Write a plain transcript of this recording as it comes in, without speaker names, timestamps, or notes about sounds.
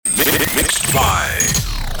Mixed by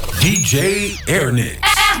DJ Airnix.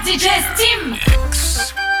 DJ Steam.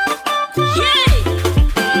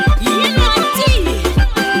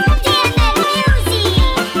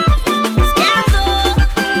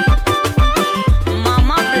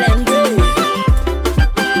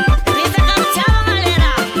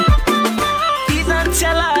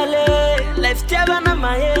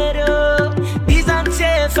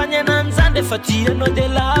 Fatia no de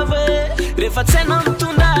lave refa tsena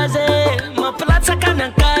mtondaze maplatsaka ny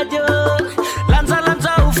ankadio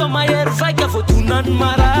lanjalanja ufa mahery vaika voatonany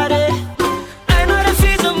marare ainao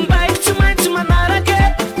refizo mbaiko tsy maintsy manarake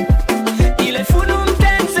ilay folo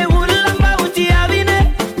miteny zay olona mba ho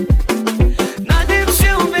diavine na de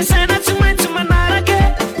miseho mbesaina tsy maintsy manarake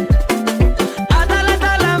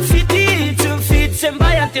adaladala mifity tsy mifidy zay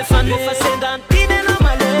mba iantefany fa sendantiny anao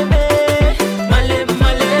maleme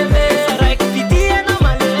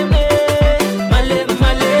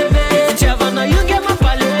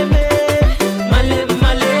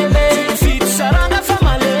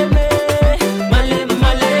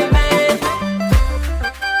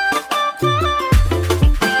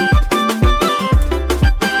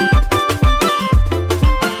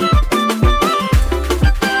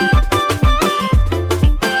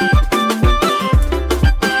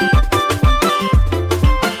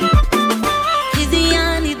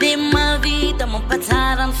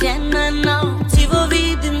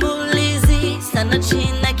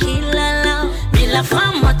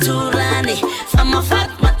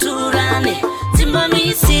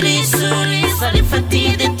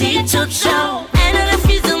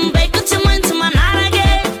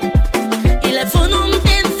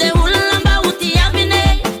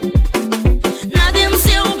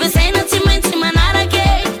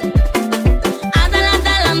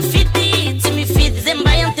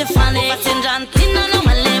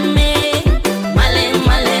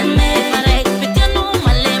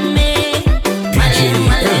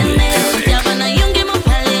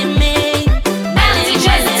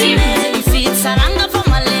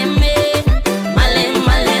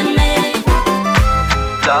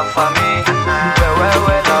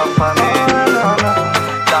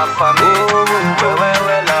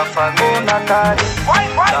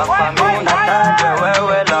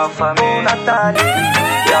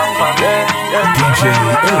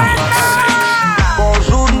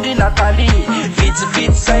Bonjour di Nathalie, vitsy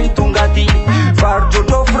sain tongady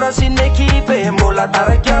Varjojo frasin équipe, mbola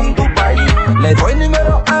taraka am Dubai Le boy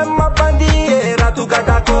numéro 1 mapandi, ratuga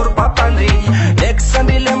d'accord papandri Next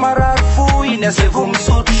sandi le marary fouille, nese vous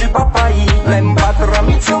misotro papai Le mbatra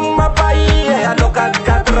mitsong mapai, aloka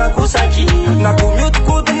 4 kusaki Na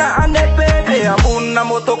kumyutkodina anepebe, ambuna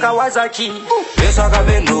moto Kawasaki Besaka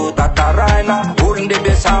vendo tataraina,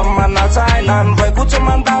 urndebe samana tsaina Nvai kutse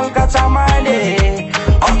mandalka tsamane,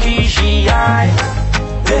 okishi ai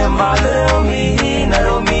Demaleo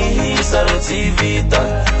mihi, saro tivita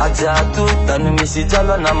Ajatu tanu misi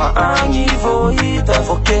jalo na maangi vohita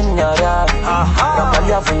Fo Kenya rap,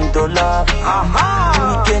 rapali $1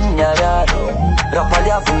 Ni Kenya rap, rapali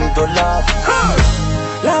 $1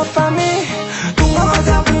 La famille, tunga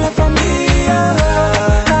mazabri la famille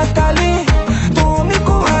Nathalie, tu mi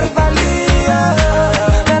kuharvalia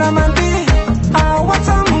Meramanti,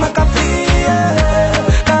 awatsam makafia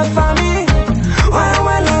La famille,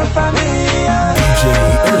 wewe la famille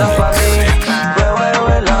La famille,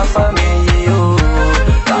 wewe la famille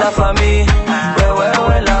La famille,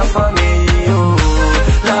 wewe la famille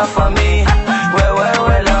La famille,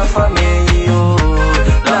 wewe la famille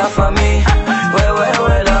La famille,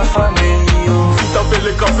 wewe la famille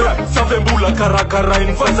Tapele kafe, save mbula karakara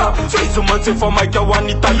infaza Fizu manse fa maika wan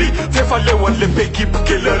Italy Fefa lewan le pekip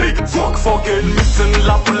keleri Fogel misen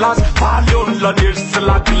la pulas Valion la ners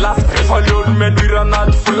la glas Valion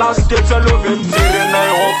menuiranat flas Tetsa lovem sirena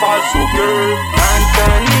on fasuke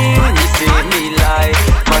Anthony, you see me lie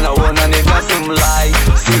Mana wana nega sim lie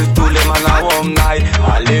Surtout les mana wom nai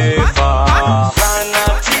Alefa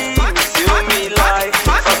Fanati, you see me lie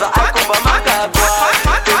Faza akumba makagwa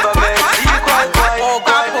Temba mesi kwa kwa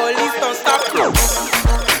Oga police don't stop you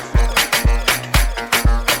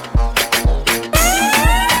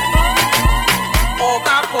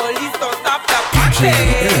Oga police don't stop the party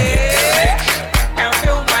Can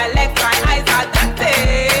feel my legs, my eyes are dirty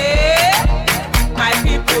My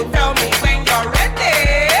people tell me when you're ready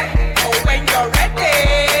Oh when you're ready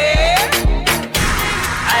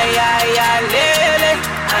Ay ay ay lele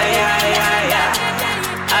Ay ay ay ay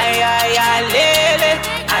Ay ay ay lele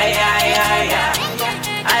Ay ay ay ay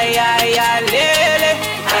Ay ay ay lele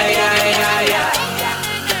Ay ay ay ay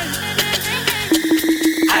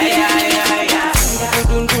Ay ay ay ay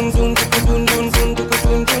Dun dun dun dun dun dun dun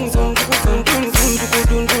dun dun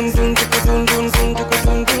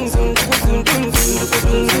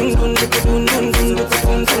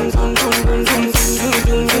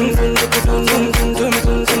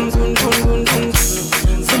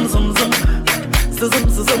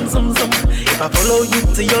If I follow you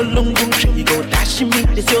to your lung lung, you go dashing me,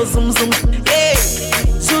 this your zoom zoom. Hey,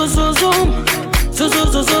 zoom zoom zoom, zoom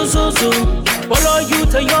zoom zoom zoom zoom zoom. Follow you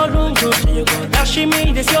to your lung lung, you go dashing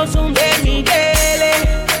me, this your zoom. Baby, dele,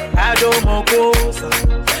 I don't want cosa.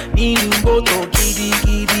 Ninu boto gidi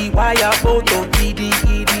gidi, waya boto gidi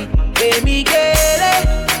gidi. Baby, dele,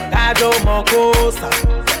 I don't want cosa.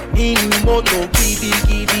 Ninu moto gidi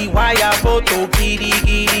gidi, waya boto gidi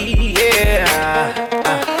gidi. Yeah.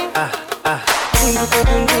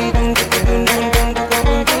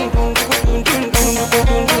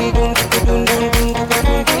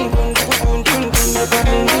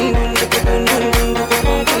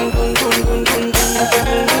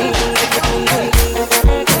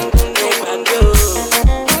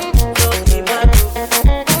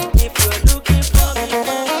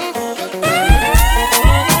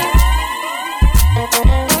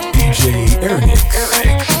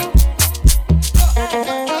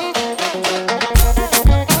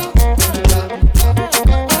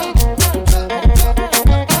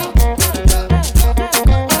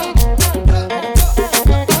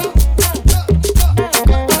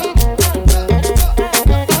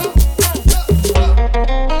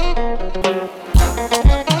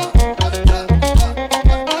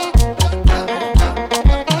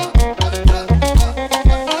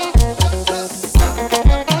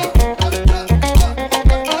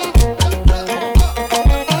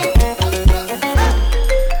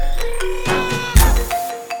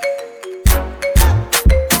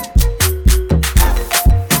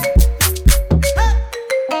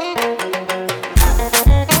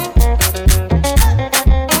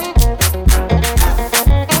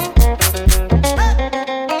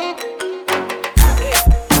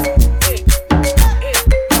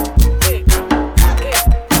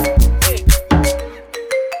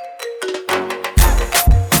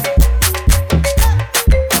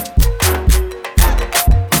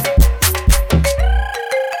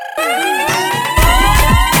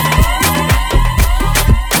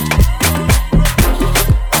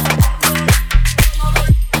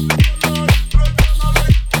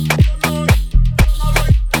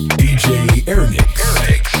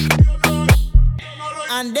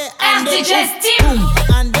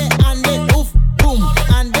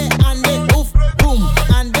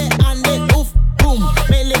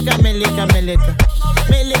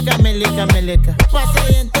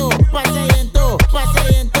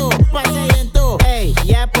 Hey,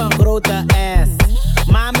 jij hebt een grote ass.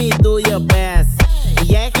 Mami, doe je best.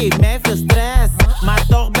 Jij geeft mij veel stress, maar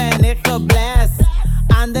toch ben ik geblest.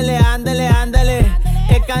 Andele, andele, andele.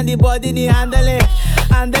 Ik kan die body niet handelen.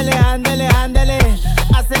 Andele, andele, andele.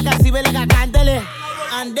 Als ik kan zien wil ik haar kantelen.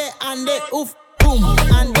 Ande, ande, oef, boom.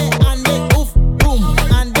 Ande, ande, oef, boom.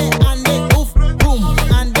 Ande, ande, oef, boom.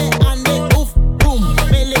 Ande, ande, oef, boom.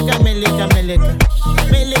 Melika, melika, melika.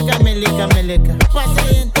 Melika, melika, melika.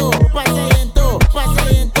 Pasiënto, pasiënto,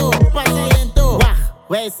 pasiënto, pasiënto. Wacht,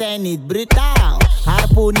 wij zijn niet brutaal.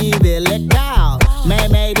 Harpoenie wil ik kaal.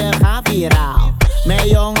 Mijn meiden gaan viraal. Mijn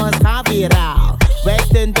jongens gaan viraal. Wij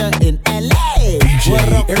stunten in L.A. We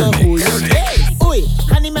rocken goeie days. Oei,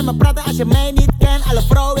 ga niet met me praten als je mij niet kent. Alle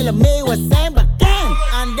vrouwen willen mee, we zijn bekend.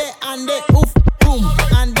 Ande, ande, oef, boom.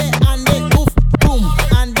 Ande, ande, oef, boom.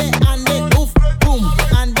 Ande, ande, oef, boom.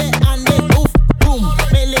 Ande, ande, oef, boom.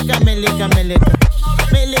 Melika, melika, melika.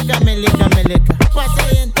 Melika, melika, melika.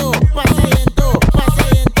 Pasiënto, pasiënto,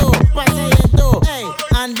 pasiënto, pasiënto. Hey,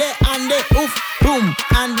 ande, ande, oef, boom.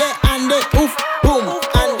 Ande, ande, oef, boom.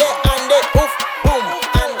 Ande, ande, oef, boom.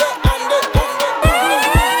 Ande, ande, oef, boom.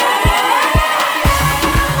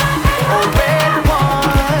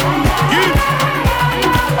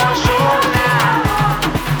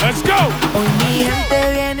 Let's go! Hoy mi gente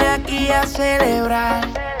viene aquí a celebrar.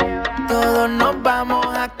 Todos nos vamos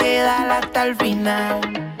a quedar hasta el final.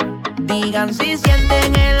 Digan si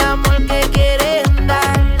sienten el amor que quieren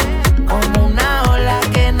dar. Como una ola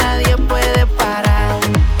que nadie puede parar.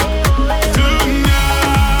 Tonight,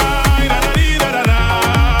 da-da-dee-da-da-da.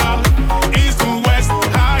 East to west,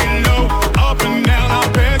 high and low, up and down,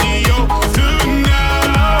 arpeggio. Tonight,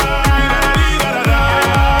 da-da-dee-da-da-da.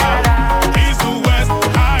 East to west,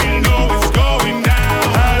 high and low, it's going down.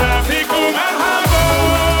 Halafiku merhaba.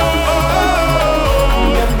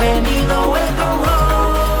 Bienvenido, welcome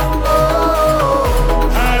home.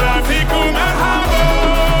 Halafiku merhaba.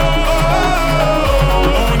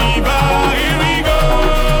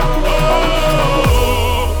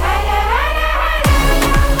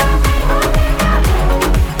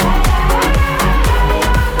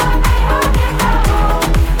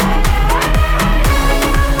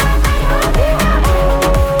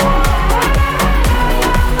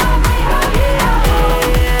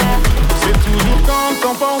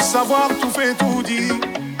 savoir tout fait tout dit,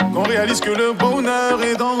 qu'on réalise que le bonheur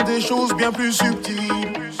est dans des choses bien plus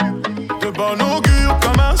subtiles. De bon augure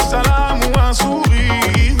comme un salam ou un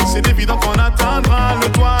sourire, c'est évident qu'on atteindra le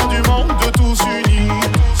toit du monde de tous unis.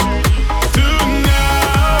 Tonight,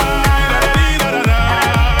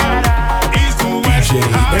 is the West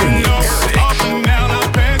Airnix.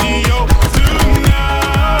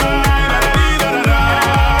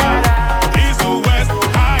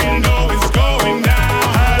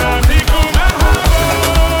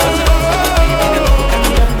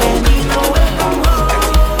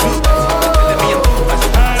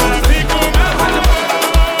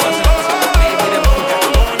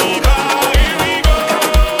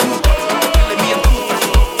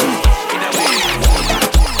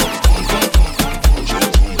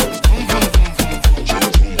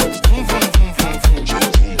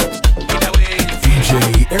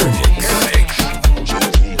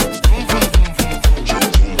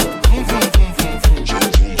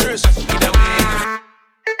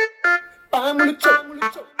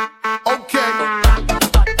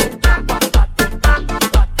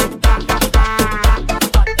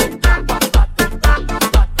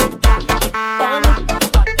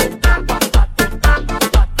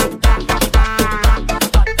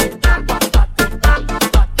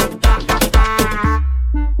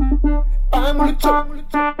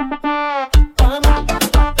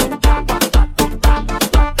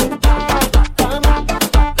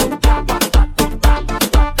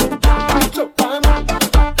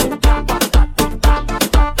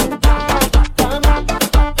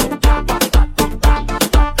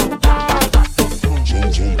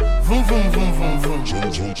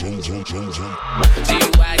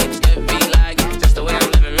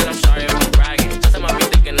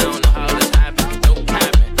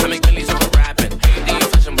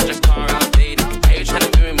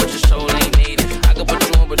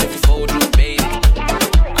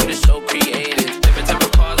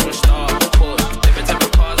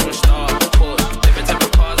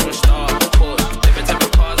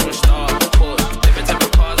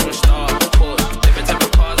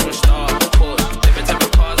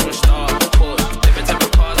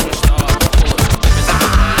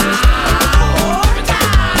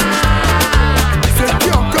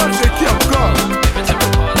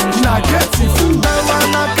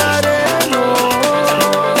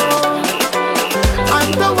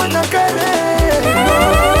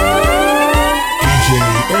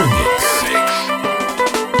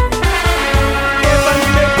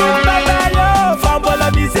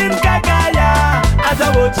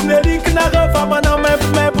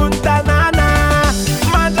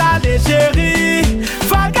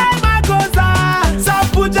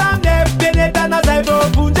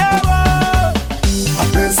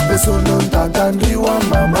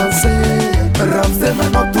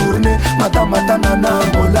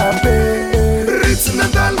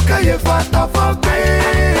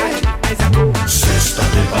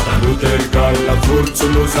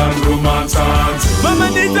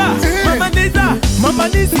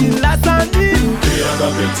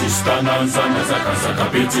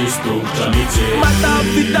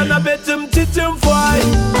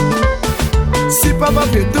 Si papa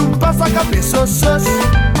betum pasa cabeça sos.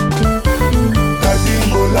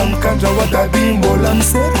 Tadimbolam kanjawa tadimbolam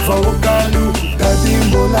serva okalu.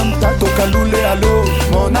 Tadimbolam tato kalule alo.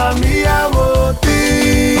 Mon ami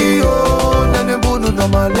awoti o nene bunu na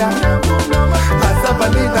malya.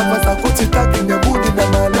 Asabali na pasa kuti taki ne budi na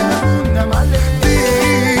malya.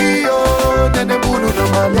 Dio nene bunu na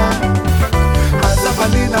malya.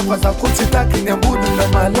 Asabali na pasa kuti taki ne budi na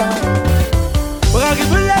malya. La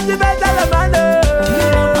niboula ti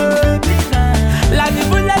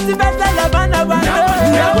bata la bana bana.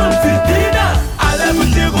 Yabon fitina. Allez vous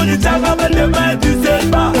dire qu'on est à avec les mains tu sais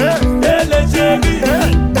pas. Et les chéris.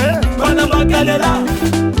 Bana bakalela.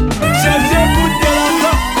 Cherchez pour de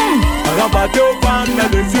la rabatte au pan mais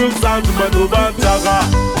le sur sang de mon bantara.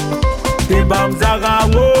 Te bamzara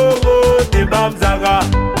oh te bamzara.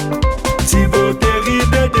 Si vous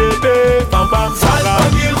terrible bébé bam bamzara.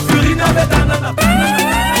 Furina betanana.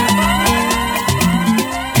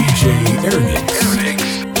 DJ Airnix.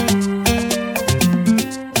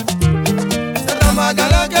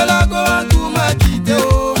 Magala que la go tu ma quitté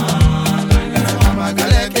oh.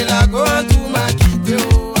 Magala que la go tu ma quitté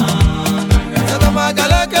oh.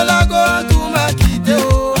 Magala que la go tu ma quitté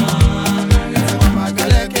oh.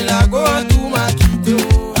 Magala que la go tu ma quitté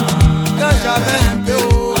oh. Quand j'avais un peu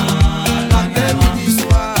oh, matin midi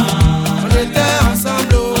soir, on était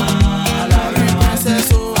ensemble oh, à la rue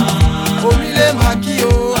Princesse oh, au milieu maquis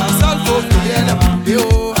oh, à salle faut payer la poupée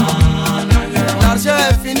oh. L'argent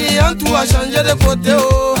est fini, en tout a changé de côté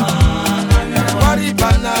oh.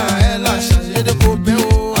 Maribana, elle a changé de copain.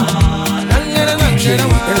 DJ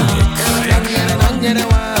Airnix.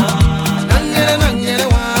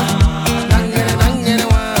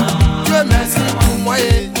 Dieu merci pour moi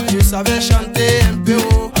et je savais chanter un peu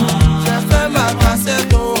haut. J'ai fait ma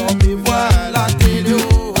cassette, on me voit à la télé.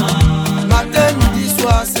 Matin, midi,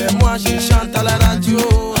 soir, c'est moi qui chante à la radio.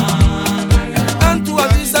 Un tout a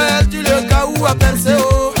vu ça, elle dit le cas où a percé.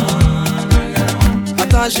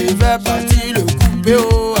 Attends, je vais partir le couper.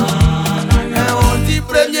 On dit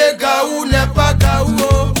premier gaou n'est pas gaou.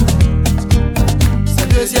 C'est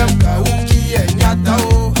deuxième gaou qui est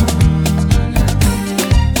nyatao.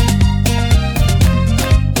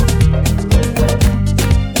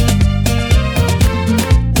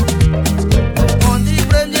 On dit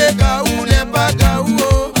premier gaou n'est pas gaou.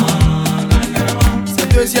 C'est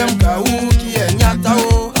deuxième gaou qui est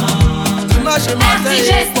nyatao. Dimanche matin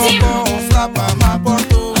on frappe à ma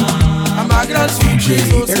porte. À ma grande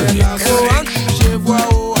surprise, c'est la go en touche voix.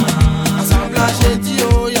 Assemblage j'ai dit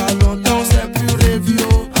y'a longtemps on s'est plus revu.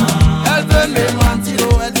 Elle veut me mentir,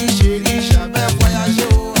 elle dit chérie j'avais voyagé.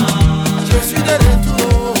 Je suis de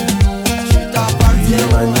retour, je t'appartiens.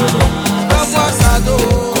 Donne-moi cadeau,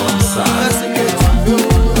 fais ce que tu veux.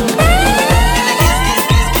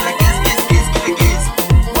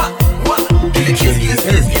 DJ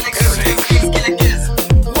Airnix.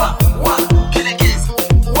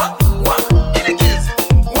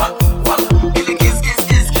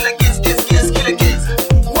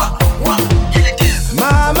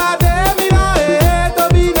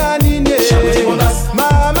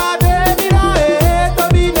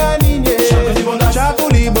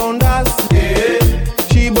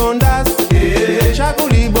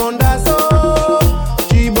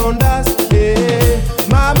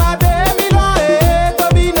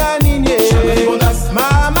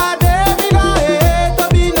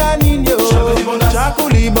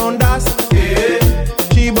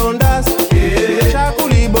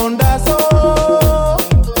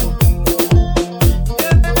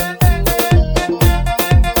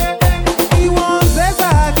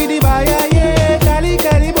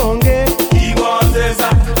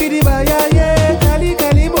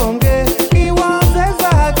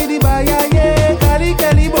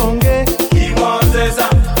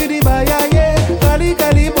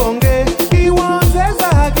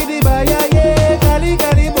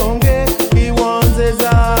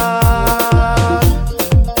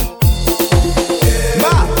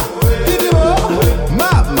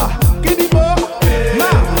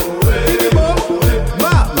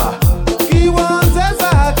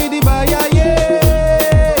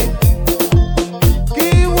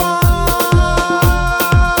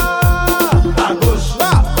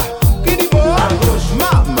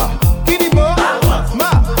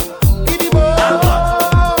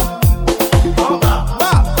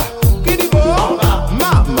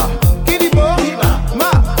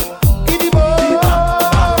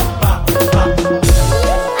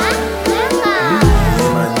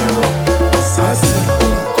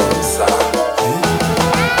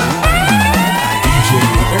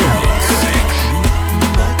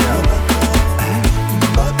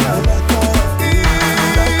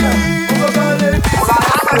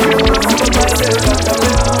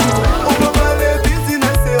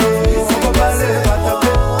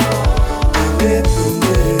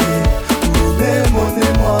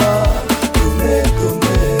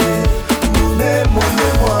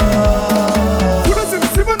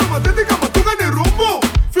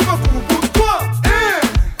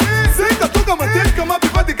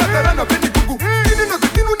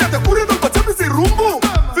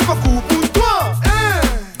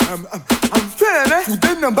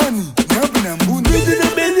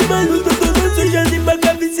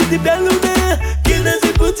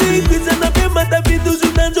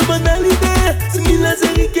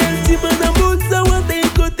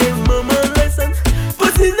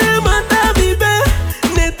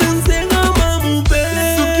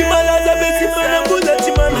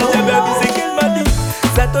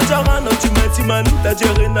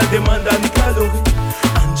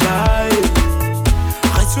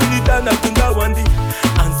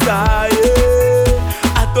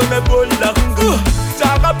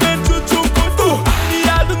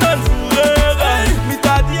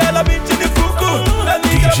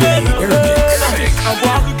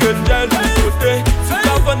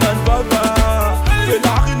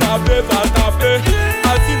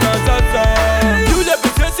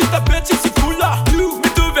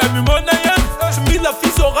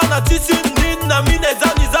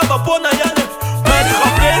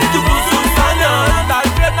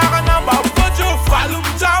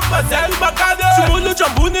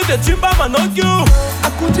 Chimba manogyo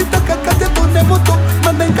akujitaka kate tone moto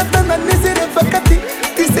mamenkata na nezere fakati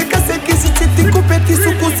tiseka kisi titi kupeti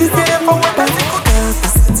suku sise mawata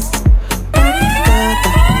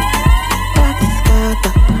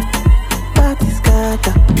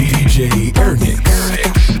DJ Airnix.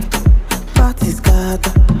 Party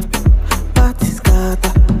scatter.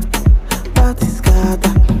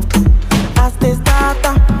 As they start,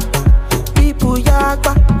 people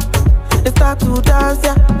yagba. They start to dance,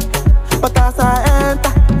 yeah. But as I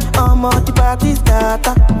enter, I'm on the party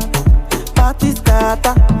scatter.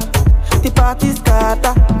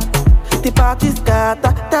 The party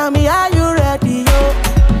scatter. Tell me, are you ready, yo?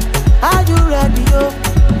 Are you ready, yo?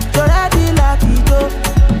 You're ready, latido.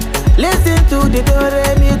 Listen to the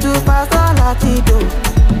do-re-mi to Pastor Latido.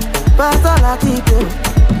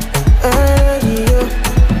 Hey, yo.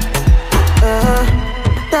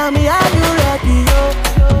 Tell me, are you ready, yo?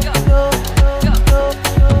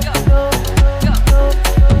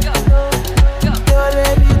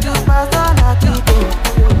 Do-re-mi to Pastor Latido.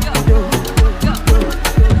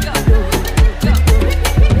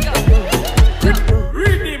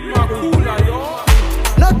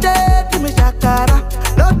 No day to me shakara,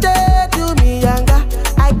 no day to me yanga.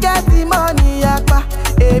 I get the money yakpa,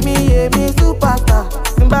 emi superstar.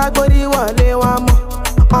 Simba body wale wamo,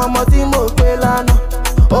 ọmọ tí mo pe lana.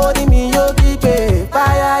 Ori mi yo gbigbe,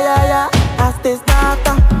 fire. As they start,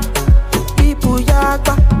 people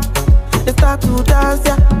yakpa, they start to dance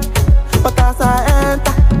ya. But as I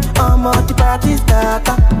enter, ọmọ the party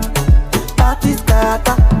scatter.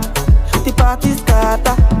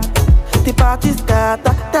 The party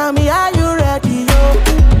scatter. Tell me, are you ready, yo?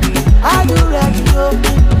 Are you ready, yo?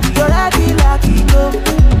 You're ready, latido.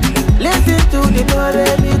 Listen to the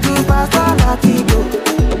do-re-mi to Pastor Latido.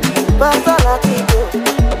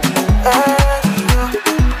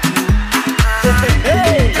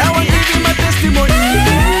 Hey, now I'm giving my testimony.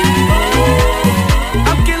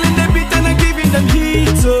 I'm killing the beat and I'm giving them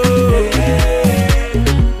heat, so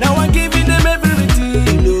now I'm giving them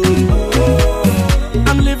everything, oh.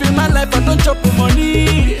 I'm living my life, I don't chop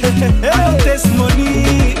money. I don't taste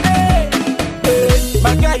money.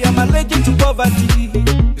 My guy, I'm allergic to poverty.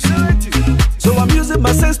 So I'm using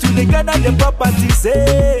my sense to gather the properties.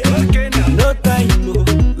 No time, no.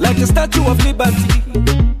 Like a Statue of Liberty.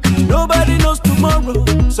 Nobody knows tomorrow,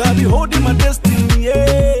 so I'll be holding my destiny.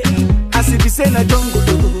 As if it's in a jungle,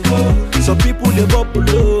 some people they bubble.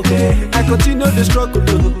 I continue the struggle,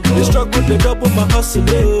 they double my hustle.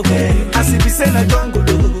 As if it's in a jungle,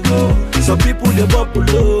 some people they bubble.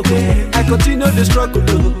 I continue the struggle,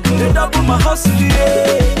 they double my hustle.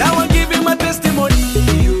 Now I'm giving my testimony.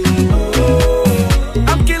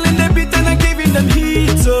 I'm killing the beat and I'm giving them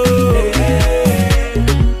heat. So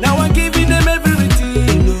now I'm giving them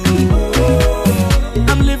everything.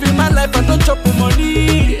 I'm living my life, I don't chop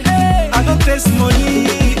money. I don't taste money.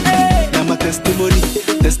 Now my testimony.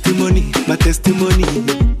 My testimony.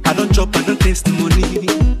 I don't chop, I don't taste money.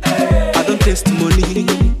 I don't taste money.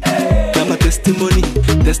 Now my testimony.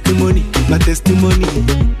 My testimony.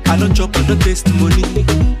 I don't chop, I don't taste money.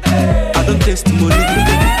 I don't taste money.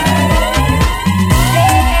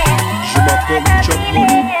 Je m'appelle Chop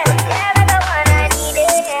Money.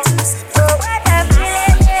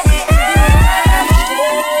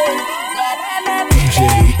 DJ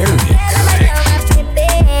Airnix.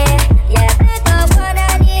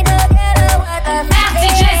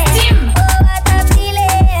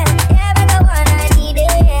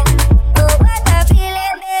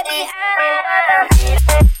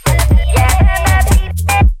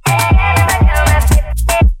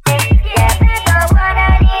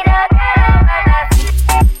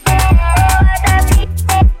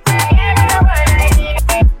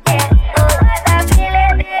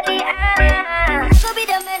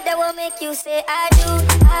 You say I do.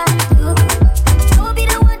 I'll be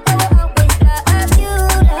the one that will always love you.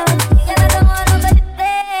 You're not the one over the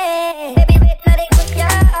bed. Baby, wait, let it go,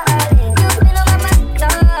 darling. You've been on my mind,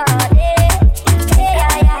 darling.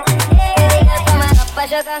 Yeah. Baby, girl, come on up,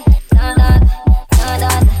 push your gun. Dun.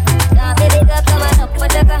 Baby, girl, come on up,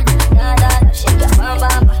 push your gun. Dun. Shake your bum.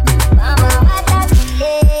 What I feel,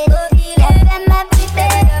 every my baby.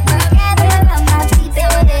 Every my baby.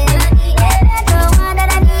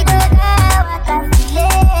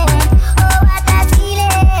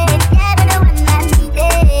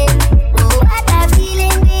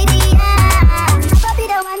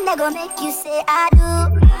 Go make you say I do.